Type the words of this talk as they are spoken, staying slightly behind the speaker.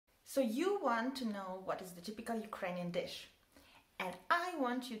So you want to know what is the typical Ukrainian dish, and I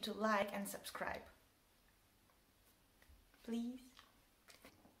want you to like and subscribe. Please.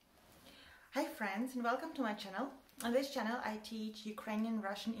 Hi friends, and welcome to my channel. On this channel I teach Ukrainian,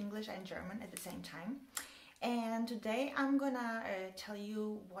 Russian, English and German at the same time. And today I'm gonna tell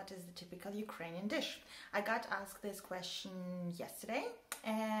you what is the typical Ukrainian dish. I got asked this question yesterday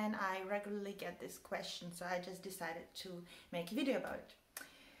and I regularly get this question, so I just decided to make a video about it.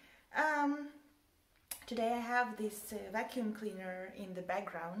 Today I have this vacuum cleaner in the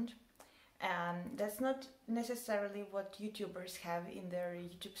background. That's not necessarily what YouTubers have in their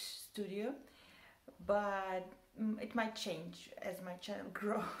YouTube studio, but it might change as my channel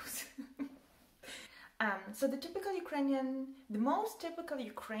grows. So the most typical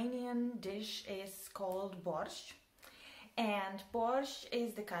Ukrainian dish is called borscht, and borscht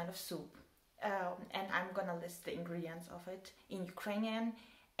is the kind of soup, and I'm gonna list the ingredients of it in Ukrainian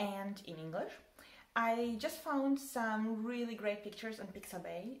and in English. I just found some really great pictures on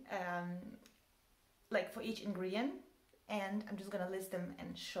Pixabay, like for each ingredient, and I'm just gonna list them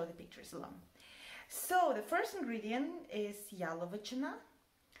and show the pictures along. So the first ingredient is яловичина,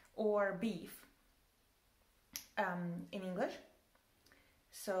 or beef in English.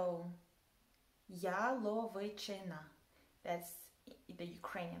 So яловичина, that's the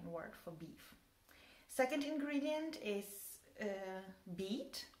Ukrainian word for beef. Second ingredient is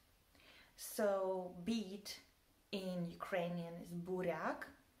beet. So beet in Ukrainian is буряк,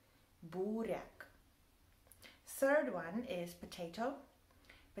 буряк. Third one is potato.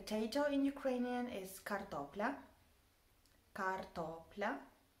 Potato in Ukrainian is картопля, картопля.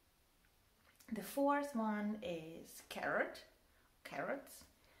 The fourth one is carrots.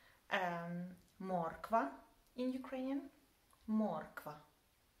 Морква in Ukrainian, морква.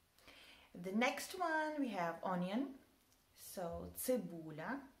 The next one we have onion, so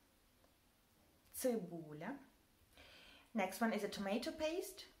цибуля, цибуля. Next one is a tomato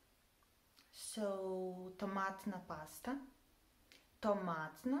paste, so томатна паста,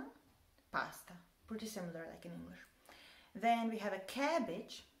 томатна pasta, pretty similar like in English. Then we have a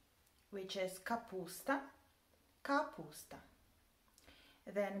cabbage, which is капуста, капуста.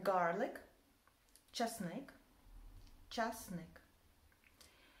 Then garlic, часник, часник.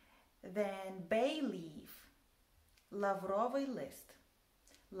 Then bay leaf, лавровий лист,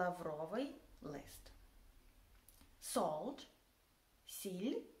 лавровий лист. Salt,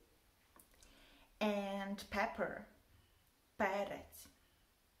 сіль, and pepper, перець.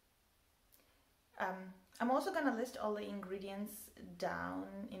 I'm also gonna list all the ingredients down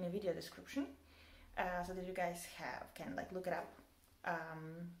in a video description, so that you guys can look it up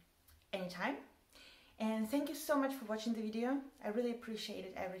anytime. And thank you so much for watching the video. I really appreciate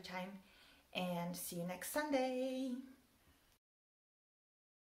it every time, and see you next Sunday.